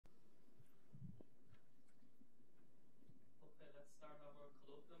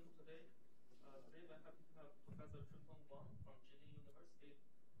Peng Wang from Jilin University,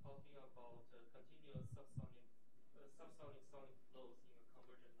 talking about continuous subsonic sonic flows in a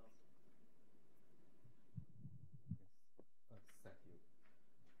convergent nozzle. Yes, thank you.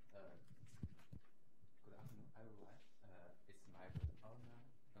 Good afternoon, everyone. It's my great honor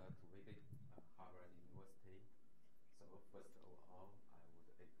to visit Harvard University. So first of all, I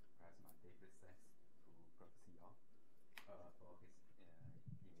would express my deepest thanks to Professor Yang for his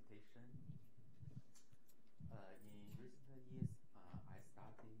invitation. In recent years, I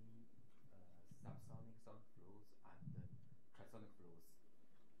studied subsonic sonic flows and trisonic flows.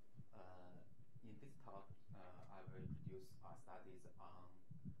 In this talk, I will introduce our studies on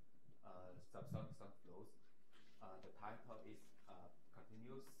subsonic sonic flows. The title is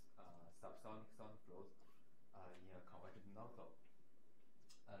Continuous Subsonic Sonic Flows in a Convergent Nozzle.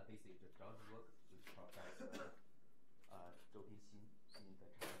 This is the joint work with Professor Zhou Pingxin in the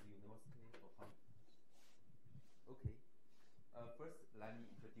Chinese University of Hong Kong. Okay. First, let me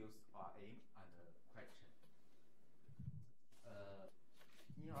introduce our aim and question.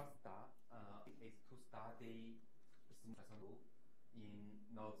 In our is to study smooth flow in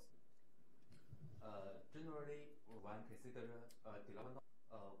nodes. Generally, one consider development.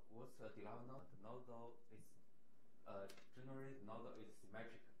 What's a development? The nozzle is generally the nozzle is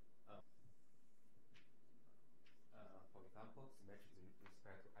symmetric. For example, symmetric with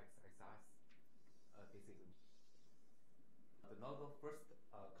respect to x-axis. This is the nozzle first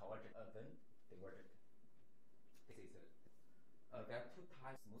convergent, then divergent. This is there are two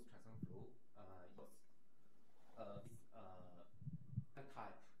types of smooth transmission flow.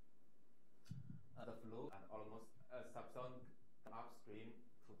 Type the flow and almost subsonic upstream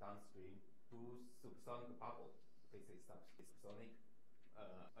to downstream to subsonic bubble. This is subsonic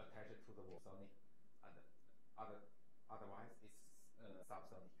attached to the wall sonic, and otherwise it's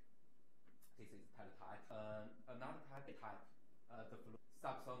subsonic. This is type. Another type, the flow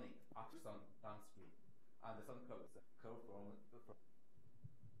subsonic upstream downstream, and the sonic curve is curve from okay.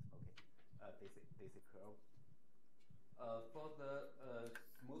 This is curve. For the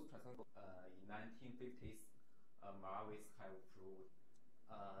smooth transmission, in 1950s, Marvis have proved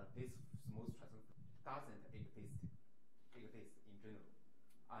this smooth transmission doesn't exist in general,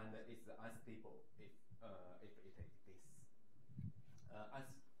 and it's unstable if it exists.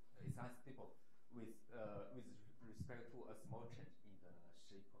 It's unstable with respect to a small change in the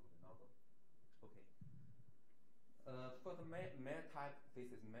shape of the nozzle. Okay. For the male type, this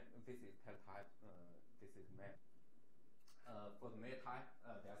is type. This is male. For the male type,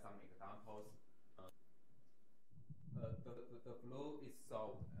 there are some examples. The flow is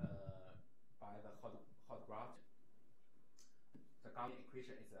solved by the hot graph. The Gaussian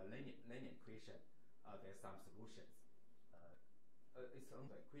equation is a linear equation. There are some solutions. It's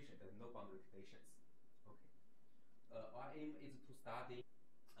only the equation. There are no boundary conditions. Okay. Our aim is to study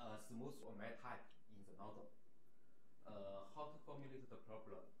smooth or male type in the nozzle. How to formulate the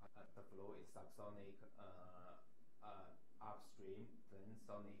problem? The flow is subsonic, upstream, then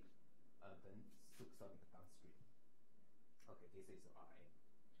sonic, then subsonic downstream. Okay, this is our aim.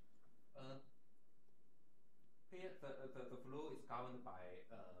 Here, the flow is governed by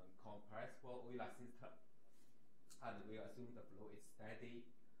compressible Euler system, and we assume the flow is steady.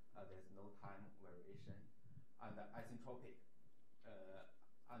 There's no time variation, and isentropic,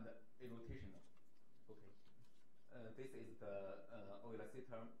 and irrotational. Okay. This is the Euler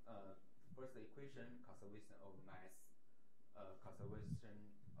system. First equation: conservation of mass,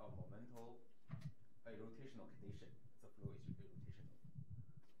 conservation of momentum, a rotational condition. The flow is rotational,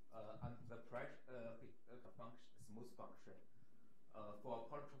 and the pressure function, smooth function. For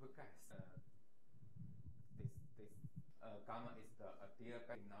polytropic gas, this gamma is the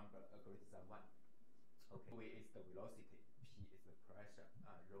Diabatic number greater than 1. Okay. V is the velocity, P is the pressure,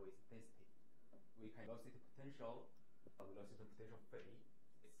 rho is density. We can velocity potential phi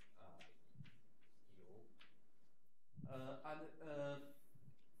is U. And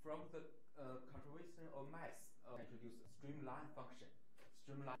from the conservation of mass, introduce a streamline function.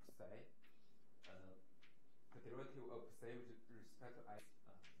 Streamline say the derivative of psi with respect to x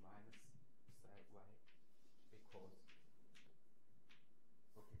minus psi y equals.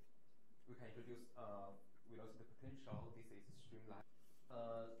 Okay. We can introduce velocity potential. This is streamline.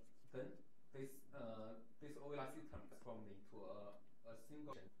 Then this Euler system is formed into a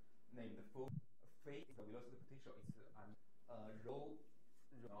single function named phi. The velocity potential is rho.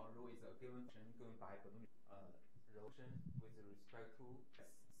 Rho is a given function given by Bernoulli. Rho function with respect to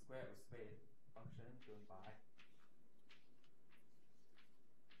square root space function given by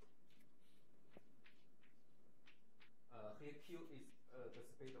here Q is the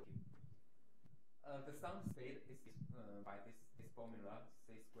space of Q. The sound speed is by this formula,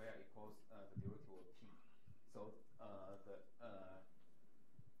 c square equals the derivative of p. So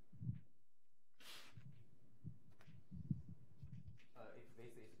if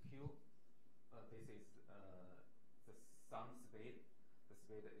this is q, this is the sound speed. The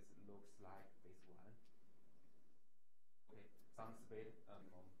speed looks like this one. Okay, sound speed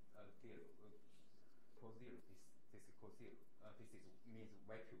zero equals zero. This equals zero. This is means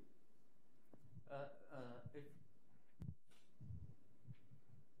vacuum. If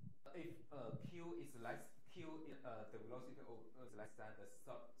q is less the velocity of is less than the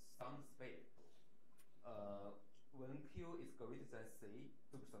sound speed. When q is greater than c,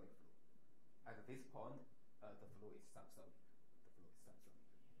 supersonic flow. At this point, the flow is subsonic.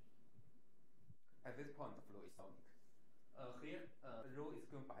 At this point, the flow is sonic. Here, rho is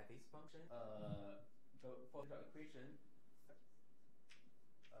given by this function. For the equation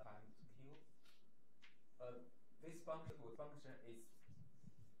times q. This function is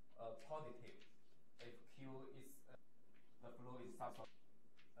positive. If q is the flow is subsonic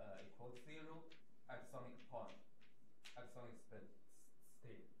equals zero at sonic point, at sonic state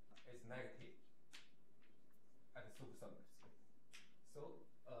is negative at supersonic state. So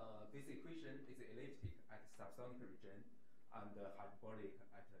this equation is elliptic at subsonic region and hyperbolic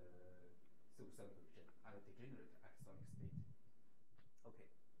at supersonic region and degenerate at sonic state. Okay.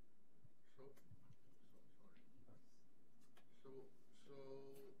 So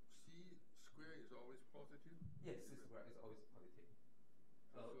c square is always positive? Yes, c square is always positive.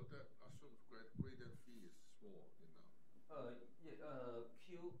 So that assumes gradient phi is small enough.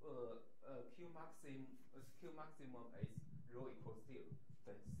 Q maximum is rho equals zero,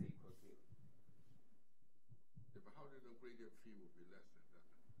 then c equals zero. Yeah, but how do you know gradient phi will be less than that?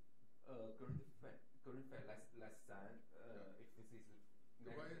 Gradient phi less than if this is the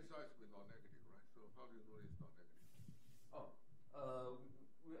right-hand side will be non-negative, right? So how do you know it's not negative?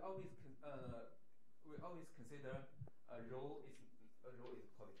 We always consider a rho is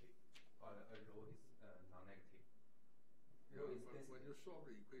positive, or a rho is non-negative. Yeah, but when you solve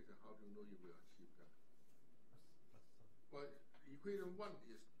the equation, how do you know you will achieve that? Well, equation 1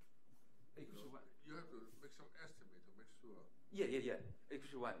 is you have to make some estimate to make sure. Yeah.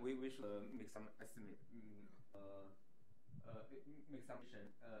 Equation 1, we should make some estimate. Make some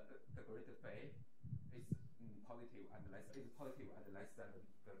the gradient phi is positive and less than the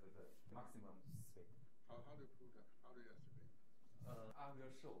maximum speed. How do you prove that? How do you estimate? I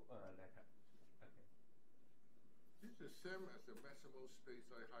will show later. Okay. This is the same as the maximum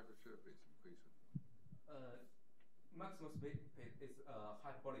space-like hypersurface equation. Maximum speed is a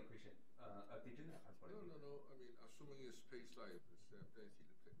hyperbolic equation, a degenerate hyperbolic. No. I mean, assuming it's space-like, then it's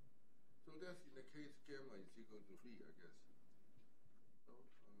elliptic. So that's in the case gamma is equal to 3, I guess. So,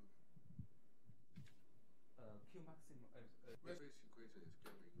 Q maximum. space equation is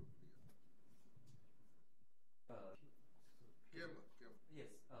gamma equal to 3. Gamma. Yes.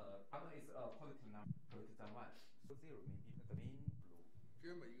 Gamma is a positive number greater than 1. So 0 may be the mean flow.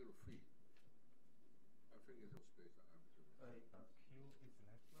 Gamma equal to 3. I think it's a space. Q is less. No,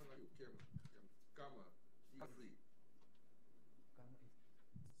 gamma. Gamma equal to 3. Gamma is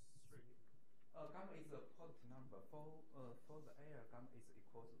 3. Gamma is a positive number. For the air, gamma is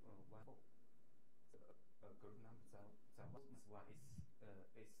equal to 1. So a greater number than 1 is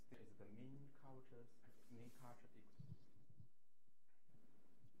the mean culture equal.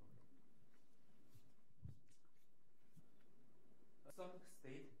 Sonic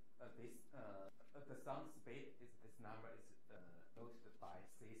state, the sound speed is this number is noted by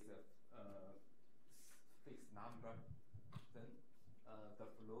this fixed number. Then the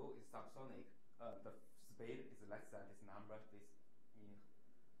flow is subsonic. The speed is less than this number. This in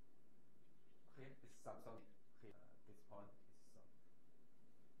here is subsonic. Here this point is sonic.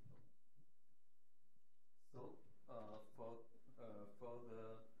 So for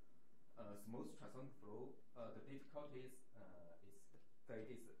the smooth transonic flow, the difficulties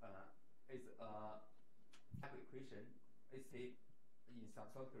is a type equation. It's in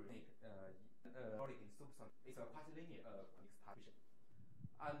subsonic in supersonic. It's a quasi-linear excitation,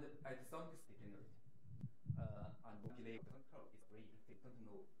 and at sonic is degenerate. And delay of the curve is free. They don't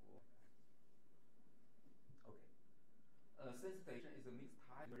know. Okay. Sensitization is a mixed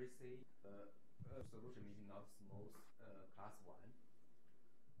type. Very say solution maybe not smooth class 1.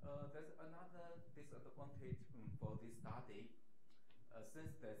 There's another disadvantage for this study.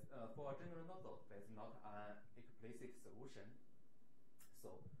 Since for a general nozzle, there's not an explicit solution,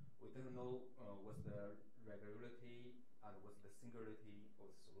 so we don't know what's the regularity and what's the singularity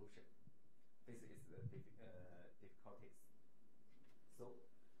of the solution. This is the difficulties. So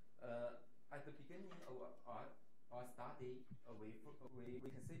at the beginning of our study, we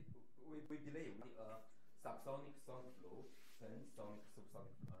can see we believe subsonic sonic flow, then sonic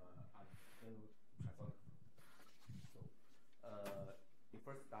subsonic and then transonic flow. So we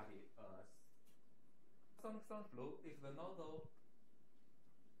first study sonic flow. If the nozzle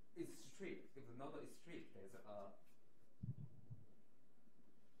is straight, there's a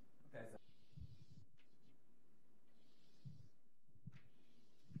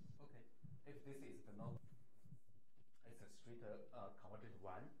okay. If this is the nozzle, it's a straight convergent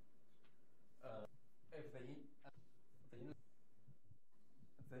one. If the in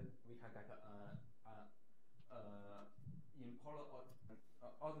then we can get in polar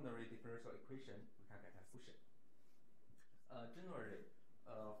ordinary differential equation, we can get a solution. Generally,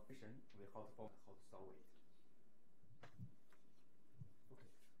 equation we how to solve it. Okay,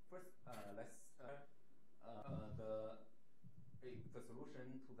 first let's the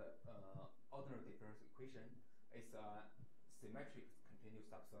solution to the ordinary differential equation is a symmetric continuous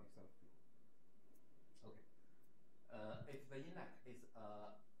subsonic flow. Okay, if the inlet is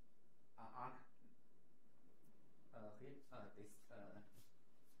an arc here,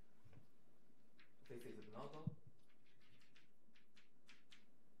 this is the nozzle.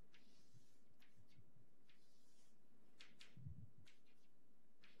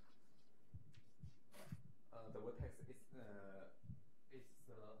 The vertex is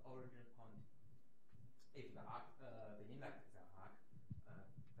the origin point. If the arc, the inlet is an arc,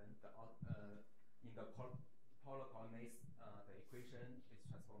 then the in the polar coordinates, the equation is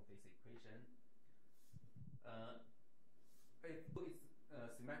transformed this equation. If it's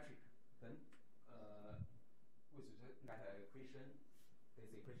symmetric, then we should get an equation,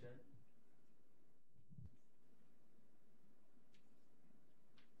 this equation.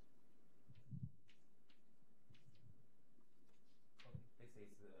 This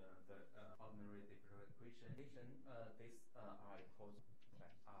is the ordinary differential equation. This R equals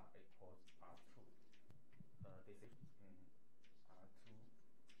R2. This is R2.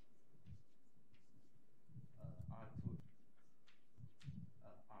 R2.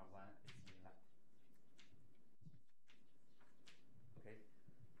 R1 is inlet. Okay.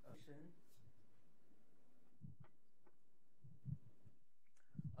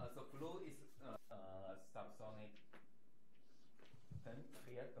 The flow is subsonic. Then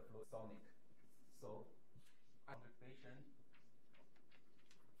here the flow is sonic. So convection,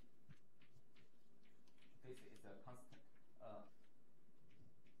 this is a constant.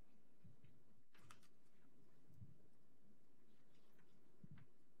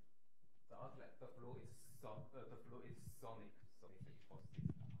 The outlet, the flow is sonic. So this equals this.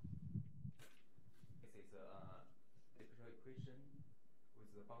 This is a differential equation with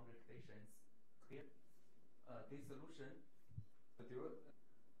the boundary conditions here. This solution.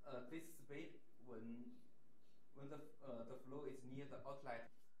 This speed when the flow is near the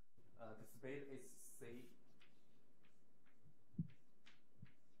outlet, the speed is C1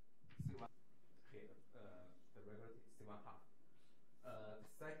 here. The derivative C1 half. The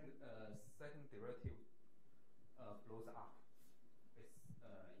second derivative flows up. It's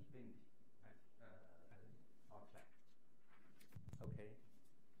infinity at outlet. Okay.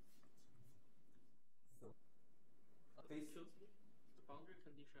 So this. The boundary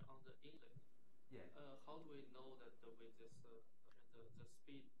condition on the inlet. Yeah. How do we know that with this the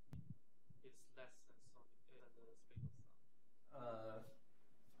speed is less than the speed of sound?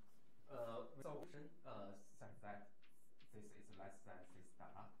 Solution such that this is less than this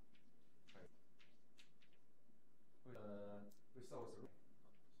star. Right. We solve the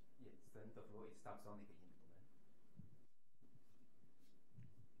yes, then the flow is subsonic in the moment.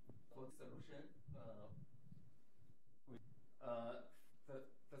 For the solution,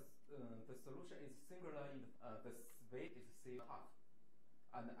 the solution is singular in the speed is C half,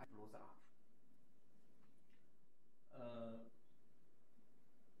 and I blows up.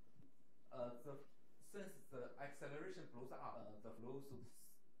 Since the acceleration blows up, the flow should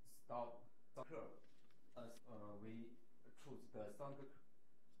stop curve. We choose the sonic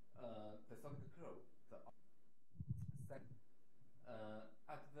curve.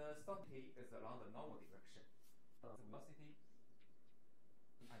 At the velocity is along the normal direction. Velocity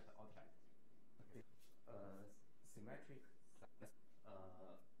at the outlet. Okay. Symmetric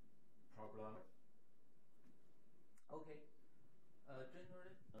problem. Okay.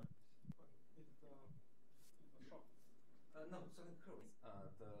 Generally. It's a shock. No, sonic curve is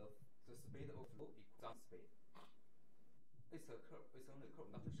the speed of flow equals sound speed. It's a curve. It's only a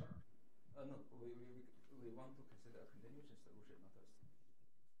curve, not a shock. No, we want to consider a continuation solution, not a.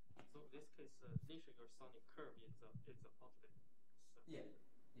 So in this case, initial sonic curve is a outlet. Yeah.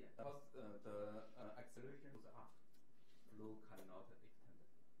 Yeah, because the acceleration goes up, flow cannot extend.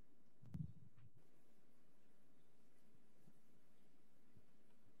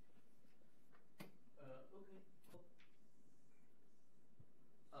 Okay.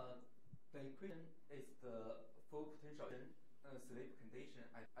 The equation is the full potential slip condition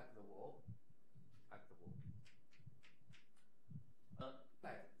at the wall.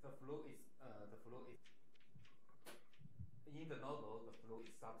 Like the flow is in the nozzle. The flow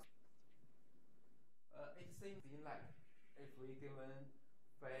is sub. It seems in like if we given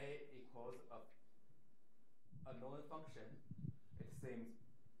phi equals a known function, it seems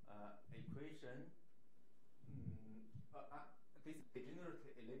equation. This degenerate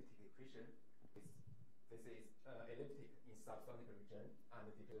elliptic equation this is elliptic in subsonic region, and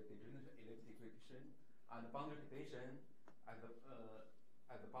the degenerate elliptic equation and boundary condition at the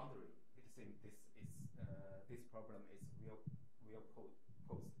boundary. It seems this problem is real posed.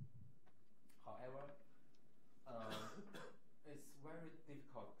 However, it's very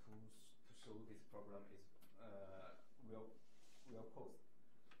difficult to show this problem is real posed.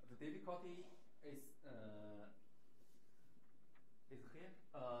 The difficulty is here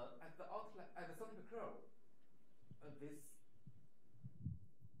at the outlet at the sonic curve.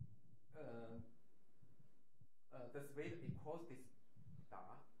 The speed equals this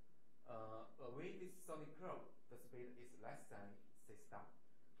star. With this sonic curve, the speed is less than c star.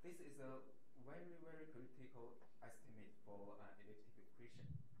 This is a very critical estimate for an elliptic equation.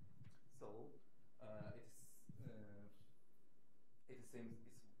 So it seems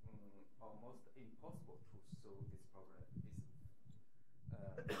it's almost impossible to solve this problem.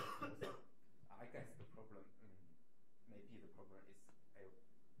 I guess the problem, maybe the problem is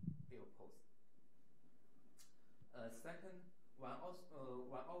ill-posed. Second, one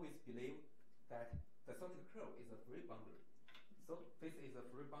always believe that the sonic curve is a free boundary. So this is a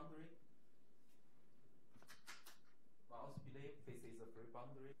free boundary. One also believe this is a free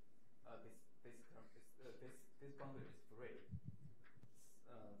boundary. This boundary is free.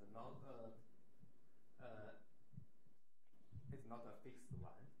 It's not a fixed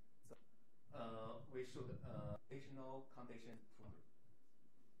one. So we should additional condition to.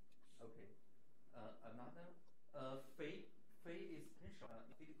 Okay. Another phi is potential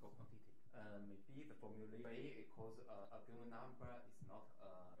physical quantity. Maybe the formula phi equals a given number is not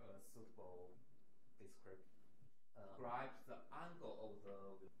a suitable description. Describe the angle of the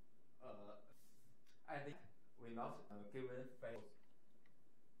I think we not given phi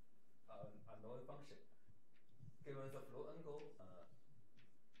a known function. Given the flow angle,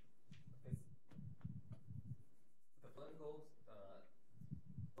 the flow angle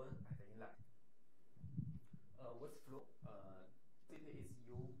one at the inlet. What's flow? Velocity is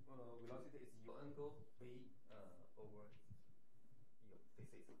u. Velocity is u angle v over u.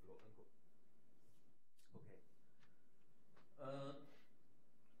 This is the flow angle. Okay.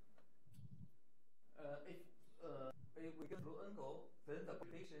 If we get flow angle, then the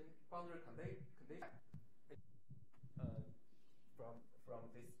boundary condition from this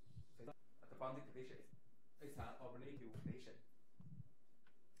the boundary condition is an oblique condition.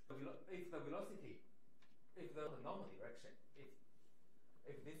 If the velocity, if the normal direction, if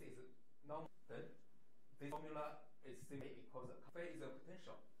this is normal, then this formula is simply equals phi is a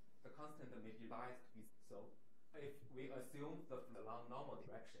potential. The constant may be lies to be so. If we assume the along normal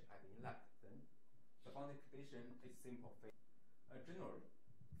direction at the inlet, then the boundary condition is simple phi. Generally,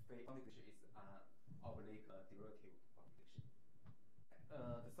 phi boundary condition is an oblique derivative boundary condition.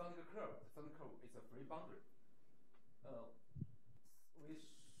 The sonic curve is a free boundary.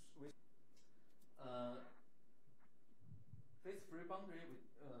 This free boundary with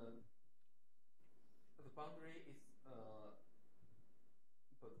the boundary is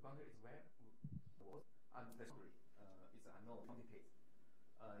but the boundary is where and the boundary is unknown quantities.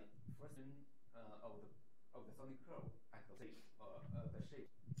 First of the sonic curve at the shape the shape.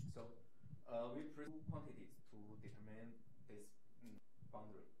 So we prove quantities to determine this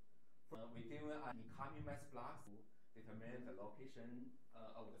boundary. We given an incoming mass flux to determine the location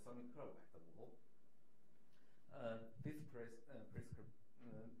of the sonic curve at the wall. This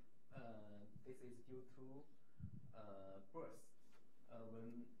is due to Burst.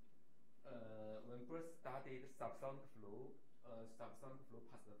 When Burst studied subsonic flow past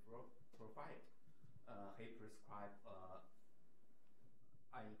the profile, he prescribed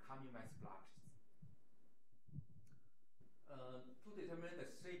an incoming mass flux. To determine the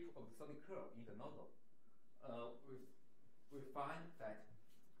shape of the sonic curve in the nozzle, we find that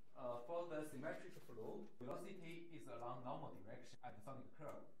for the symmetric flow, velocity is along normal direction at the sonic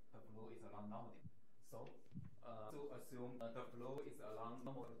curve. The flow is along normal direction. So, to assume the flow is along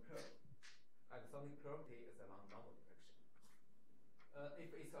normal curve. At sonic curve, it is along normal direction.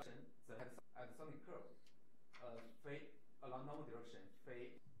 If it's a then at sonic curve, phase along normal direction,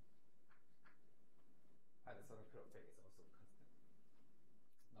 phase at the sonic curve phase is also constant.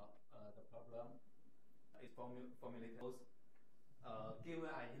 Now the problem is formulated both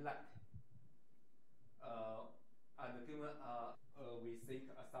given an inlet and given we seek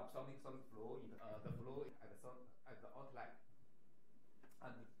a subsonic sonic flow in the flow at the outlet,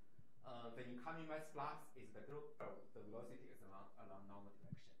 and the incoming mass flux is the curve. The velocity is along normal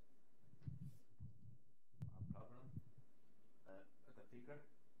direction. Problem. The figure.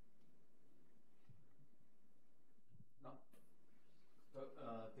 Now, the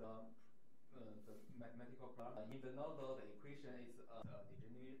mathematical problem. In the nozzle, the equation is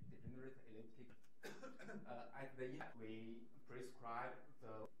degenerate elliptic. At the end, we prescribe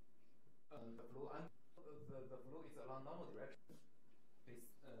the flow, and the flow is along normal direction.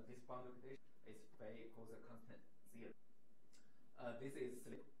 This boundary condition is phi equals a constant 0. This is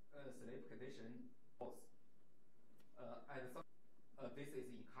slip condition false. This is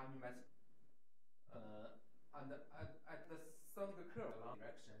incoming mass. And at the sonic curve along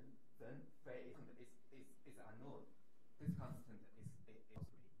direction, then phi is unknown. This constant is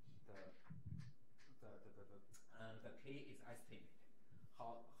the k is estimated.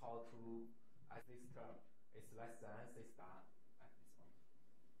 How to as this term is less than c star at this point.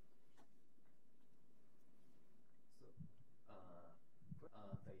 So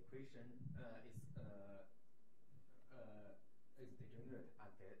the equation is degenerate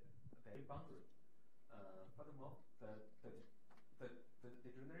at the boundary. Furthermore, the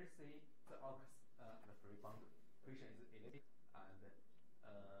degeneracy occurs at the free boundary. Equation is elliptic and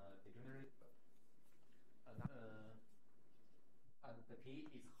degenerate. And the key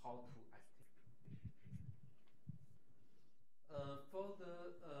is how to estimate. For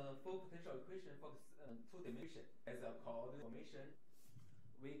the full potential equation for the two dimension as a coordinate formation,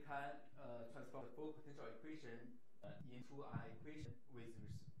 we can transform the full potential equation into an equation with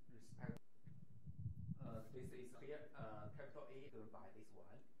respect. This is here capital A given by this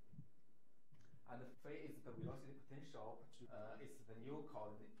one, and phi is the velocity potential. It's the new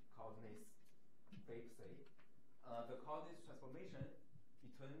coordinates phase C. The coordinate transformation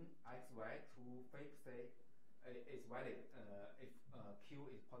between x, y to phase C is valid if q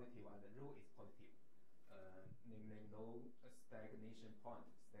is positive and rho is positive, namely no stagnation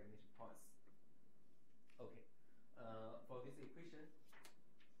points. Okay. For this equation,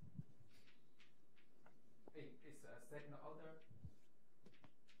 it's a second order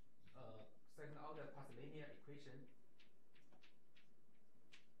linear equation.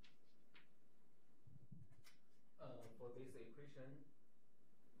 For this equation,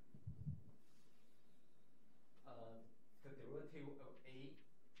 the derivative of A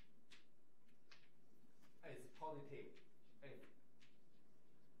is positive if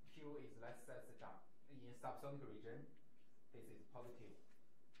Q is less than the jump. In subsonic region, this is positive.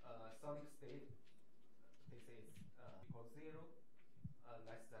 Sonic state, this is equals 0,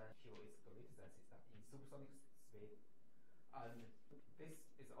 less than Q is greater than theta. In supersonic state, and this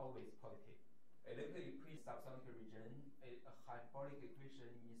is always positive. Elliptic equation subsonic region, a hyperbolic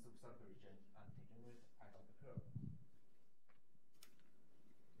equation in supersonic region, and degenerate out of the curve.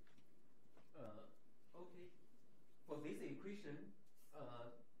 Okay, for this equation,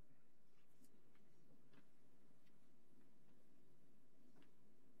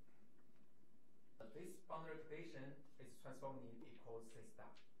 this boundary condition is transformed in equals c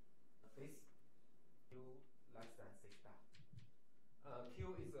star. This Q less than c star.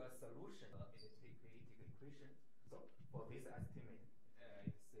 Q is a solution elliptic equation. So for this estimate,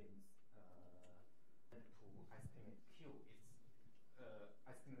 it seems to estimate Q. It's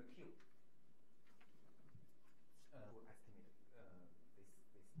estimate Q. To estimate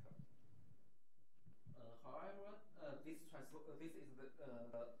this term. However, this is the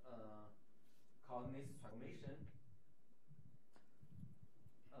coordinate transformation.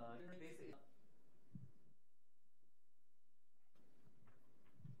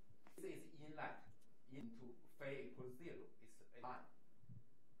 This is inlet into phi equals 0. It's a line.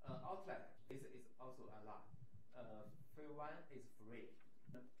 Outlet, this is also a line. Phi 1 is free.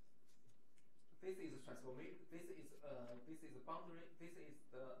 This is transformation. This is a boundary. This is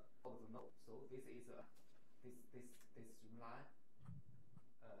the node. So this is this streamline.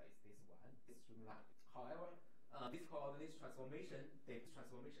 Is this one? This streamline. However, this coordinate transformation. This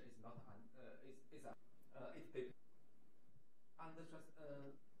transformation is not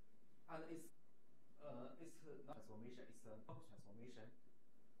it's not transformation. It's a transformation.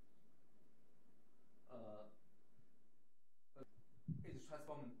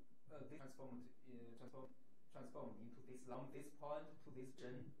 transformed into this from this point to this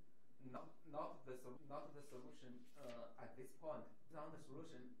region. Not the solution at this point. Not the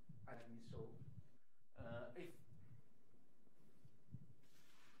solution. Let me show. If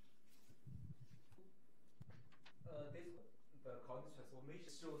the coordinate transformation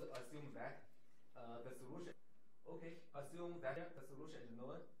should assume that the solution. Okay, assume that the solution is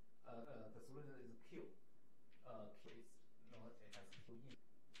known. The solution is Q. Q is known as Q in.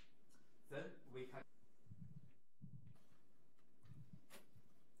 Then we can.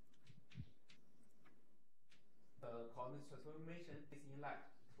 The coordinate transformation is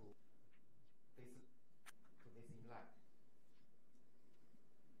inlet to this inlet.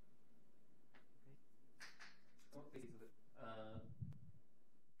 Okay.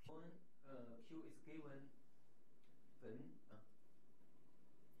 So this is Q is given. Then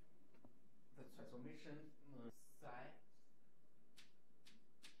the transformation psi.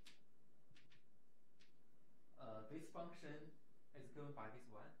 This function is given by this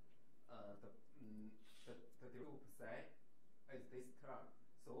one. The derivative psi is this term.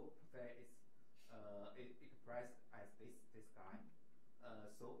 So psi is expressed as this guy.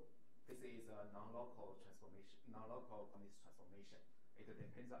 So this is a non-local transformation, non-local coordinate transformation. It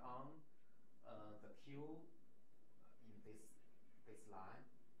depends on the Q in this line.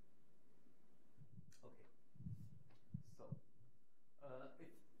 Okay. So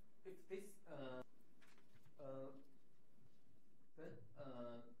if this then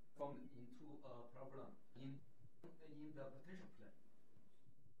formed into a problem in the potential plane.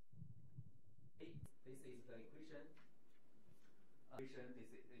 This is the equation. This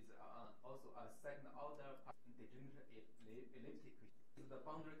is also a second order degenerate elliptic equation. This is the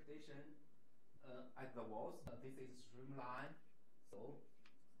boundary condition at the walls. This is streamline. So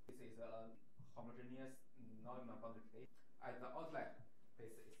this is a homogeneous normal boundary condition. At the outlet, this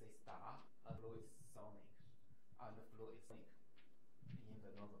is a star. Flow is sonic, and the flow is sonic in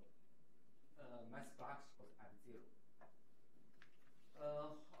the nozzle. Mass flux was at 0.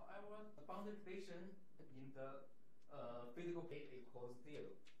 However, the boundary condition in the physical plane equals 0.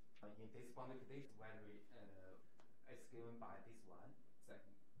 In this boundary condition, value is given by this one,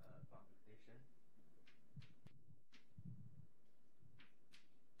 second boundary condition.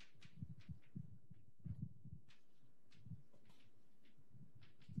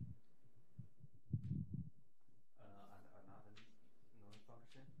 And another known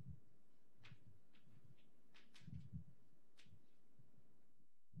function.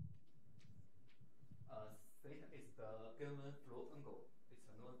 Theta is the given flow angle. It's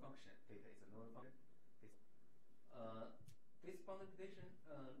a known function. Theta is a known function. This boundary condition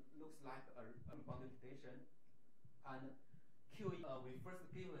looks like a boundary condition, and Q we first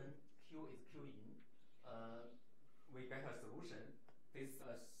given Q is Q in. We get a solution. This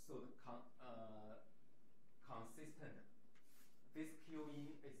should consistent. This Q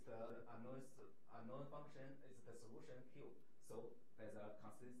in is the unknown function is the solution Q. So there's a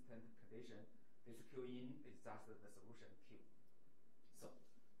consistent condition. This Q in is just the solution Q. So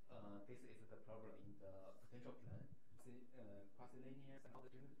this is the problem in the potential plane. Quasi-linear and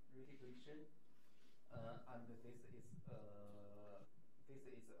integration, and this is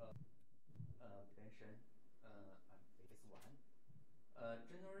tension, and this one.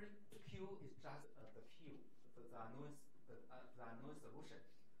 Generally, Q is just the Q, the unknown solution.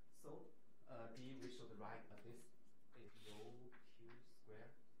 So we should write this is rho Q square.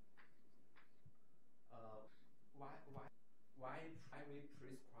 Why we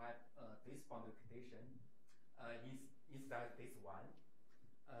prescribe this boundary condition instead this one?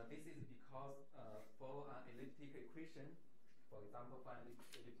 This is because for an elliptic equation, for example, for an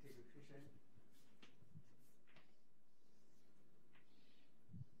elliptic equation,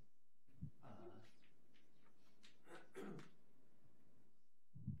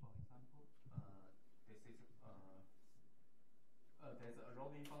 this is there's a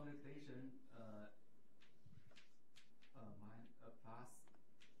Robin boundary condition plus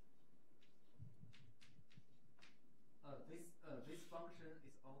this function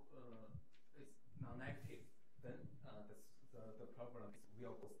is non-negative. Then the problem is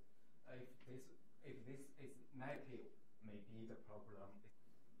real. If this is negative, maybe the problem is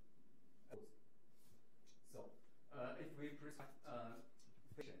closed. So if we prescribe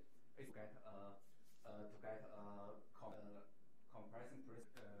efficient, it's to get a comparison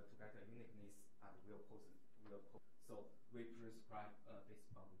to get a uniqueness and real closure. So we prescribe this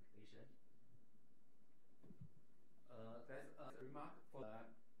boundary condition. There's a remark for the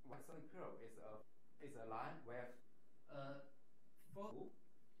Subsonic curve is a line where for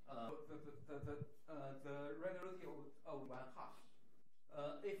the relativity of 1/2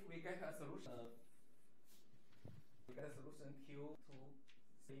 If we get a solution, Q to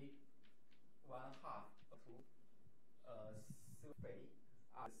C1 half to C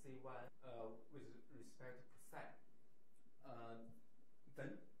C1 with respect to psi,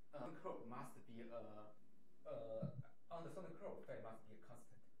 then the curve must be on the sonic curve phi must be a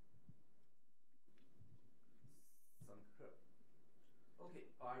constant. Sonic curve. Okay,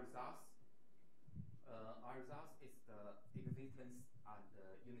 our results is the existence and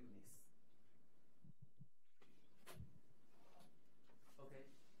uniqueness. Okay.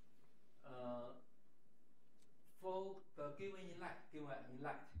 For the given inlet,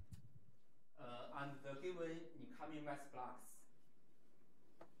 and the given incoming mass flux,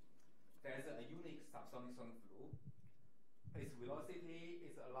 there is a unique subsonic sonic flow. Its velocity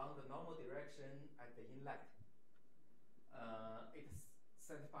is along the normal direction at the inlet. It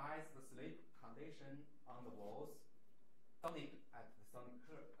satisfies the slip condition on the walls, sonic at the sonic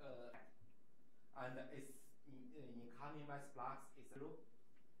curve, and its incoming mass flux is zero.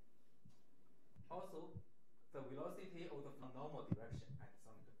 Also, the velocity of the normal direction at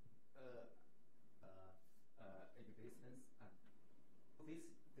sonic existence and this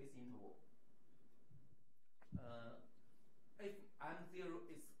interval. If m0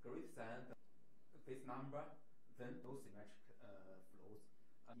 is greater than this number, then no symmetric flows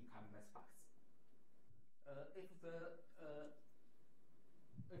incoming mass flux. If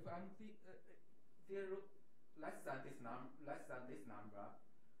m0 less than this number,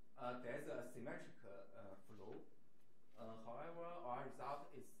 there's a symmetric flow. However, our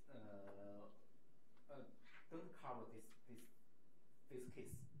result is don't cover this case.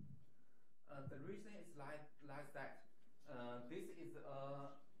 The reason is like that. This is a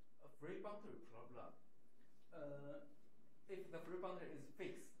free boundary problem. If the free boundary is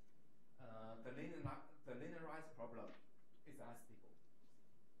fixed, the linearized problem is unstable.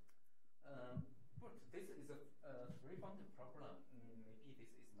 But this is a free boundary problem. Maybe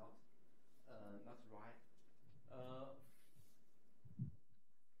this is not right.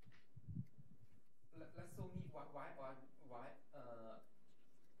 Let's show me why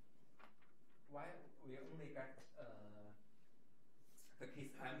we only get the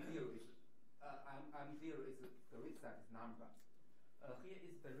case m0 is m0 is greater than this number. Here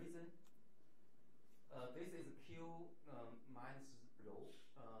is the reason. This is Q minus rho.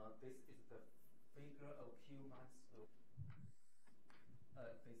 This is the figure of Q minus rho.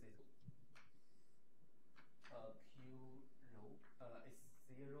 This is Q rho is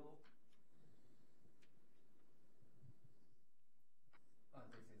 0.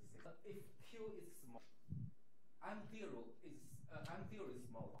 This is 6. If Q is small, m0 is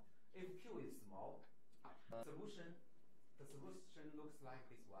small. If Q is small, the solution looks like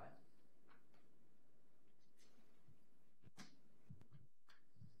this one.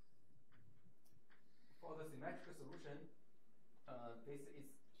 For the symmetric solution, this is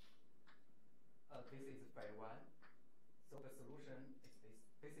phi 1. So the solution is this.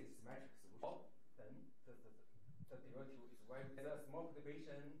 This is symmetric solution. Then the derivative is y. There's a small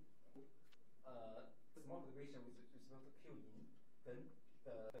perturbation. Small perturbation with respect to Q in. Then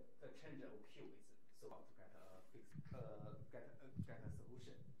the change of Q is so to get a fixed get a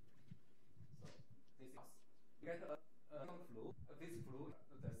solution. So this is get a flow. This flow,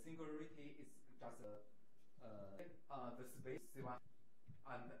 the singularity is just the space C1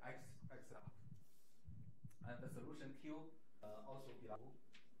 and x up, and the solution Q also belongs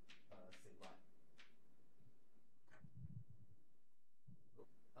to C1.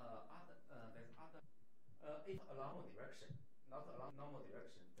 There's other if along direction, not along normal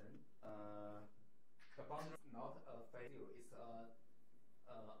direction, then the boundary is not a phi 0.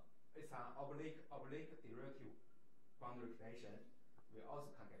 It's an oblique derivative boundary relation. We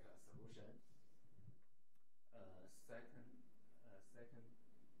also can get a solution.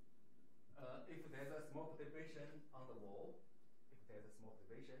 If there's a small perturbation on the wall,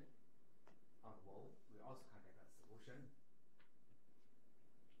 we also can get a solution.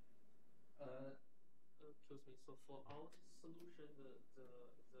 Excuse me. So for out solution, the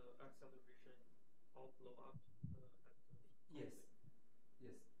acceleration all blow up Yes.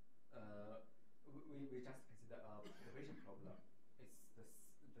 We just consider a perturbation problem. It's the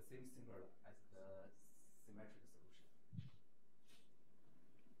same singular as the symmetric solution.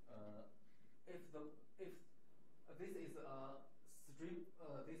 If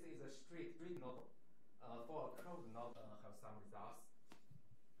this is a straight nozzle, for a curved nozzle have some results.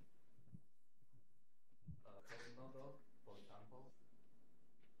 Curved nozzle, for example,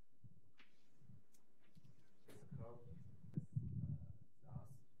 it's a curve.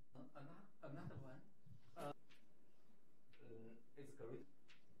 Another one is great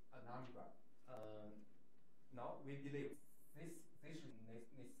number. Now we believe this is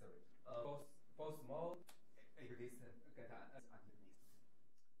necessary for small existing get underneath.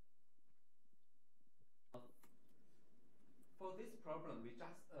 For this problem, we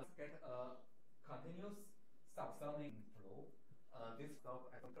just get a continuous subsonic flow. This flow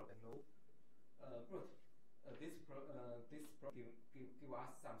I don't know, but this problem give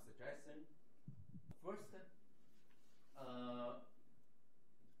us some suggestion. First,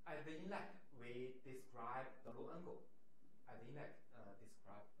 at the inlet, we describe the flow angle. At the inlet,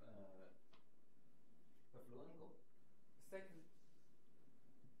 describe the flow angle. Second,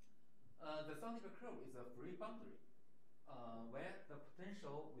 the sonic curve is a free boundary, where the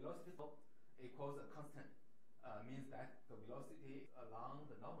potential velocity flow equals a constant. Means that the velocity along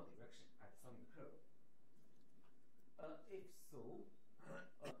the normal direction at sonic curve. If so,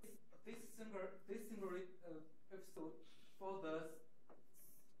 if so, for the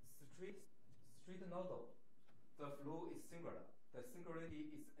street nozzle, the flow is singular. The singularity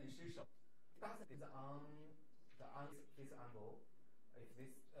is essential. That is on this angle. If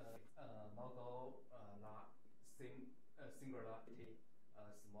this nozzle singularity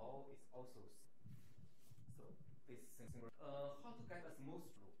small is also so this singular. How to get a smooth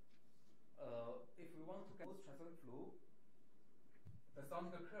flow? If we want to get a smooth transonic flow, the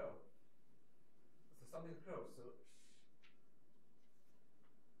sonic curve. So the sonic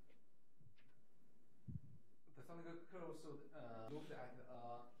curve should look at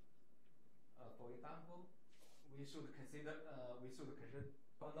for example, we should consider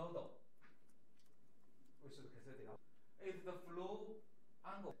one nozzle. We should consider if the flow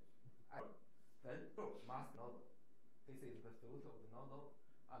angle then flow must nozzle. This is the throat of the nozzle,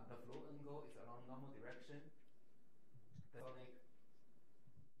 and the flow angle is along normal direction. The sonic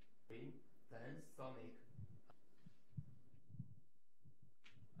stream, then sonic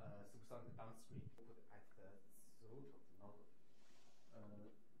subsonic downstream put at the throat of the nozzle.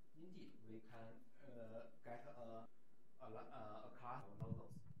 Indeed, we can get a class of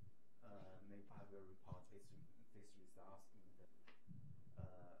nozzles. Maybe I will report this results in the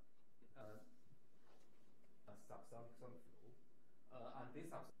subsonic flow. And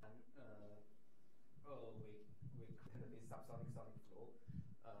this we consider this subsonic sonic flow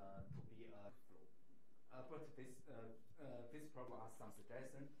to be a flow. But this problem has some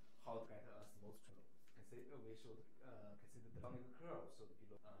suggestion how to get a smooth flow. We should consider the sonic curve should be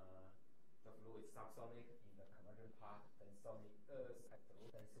the flow is subsonic in the convergent part, then sonic flow,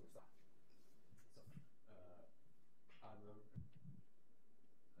 then subsonic. So I will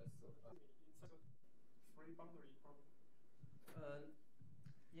free boundary problem.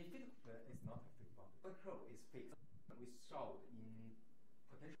 In physical plane, it's not a free boundary. The curve is fixed. We showed in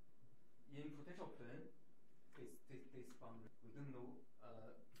potential plane, this boundary. We don't know.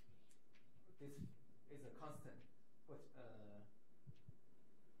 This is a constant, but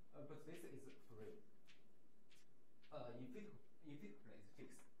this is free. In physical plane, it's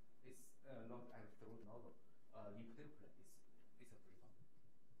fixed. It's locked at through the nozzle. In potential plane, it's a free boundary.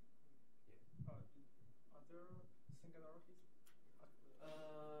 Yeah. Are there singularities?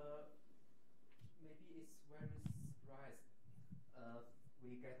 Maybe it's very surprised.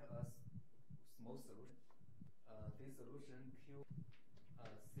 We get a small solution. This solution Q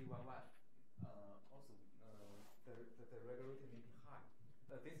C11. Also, the regularity may be high.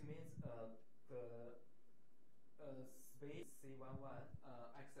 This means the space C11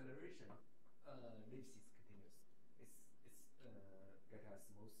 acceleration ellipsis continuous. It's get a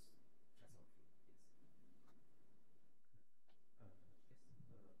smooth transfer field. Yes.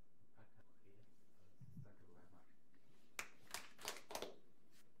 I can here. Thank you very much.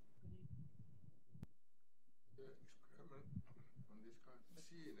 The experiment on this kind.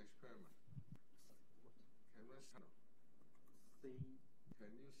 See an experiment.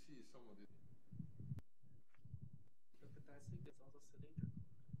 Can you see some of the? But I think it's also cylindrical.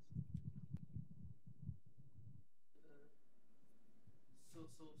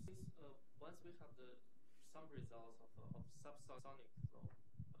 So since once we have some results of subsonic flow,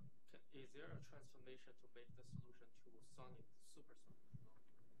 is there a transformation to make the solution to supersonic flow?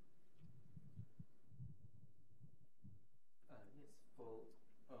 Yes, for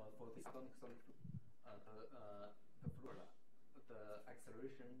this sonic flow, the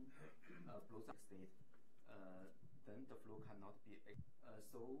acceleration blows up state, then the flow cannot be.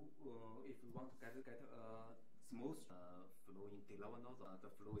 So if we want to get a smooth flow in the lower nozzle,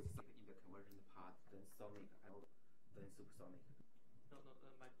 the flow is in the convergent part, then sonic, then supersonic. No.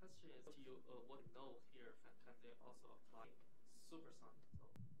 My question is, what you know here, can they also apply supersonic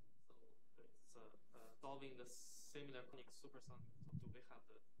flow? So it's solving the similar supersonic? So do we have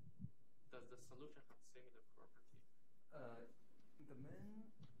does the solution have similar property? The main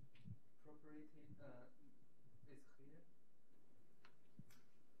property is here.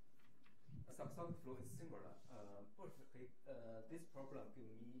 Subsonic flow is similar. But this problem give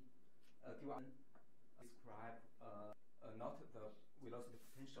describe not the velocity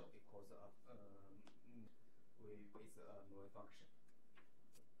potential because of with Moe function.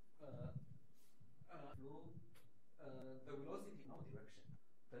 Flow the velocity in all direction.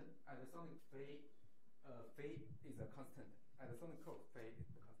 Then at the sonic phase is a constant. At the sonic curve phase is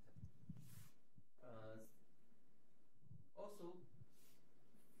the constant. Also,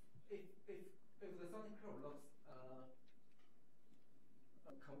 if the sonic curve looks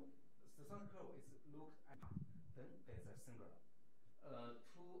the sonic curve is looked at, then there's a singular.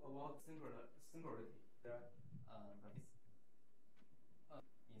 To avoid singularity, there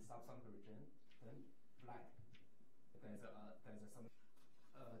in subsonic region, then flat. There's some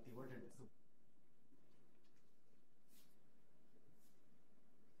divergent.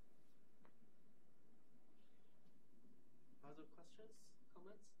 Other questions,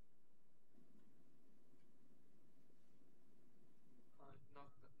 comments? Not,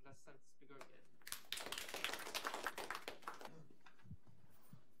 let's send speaker again.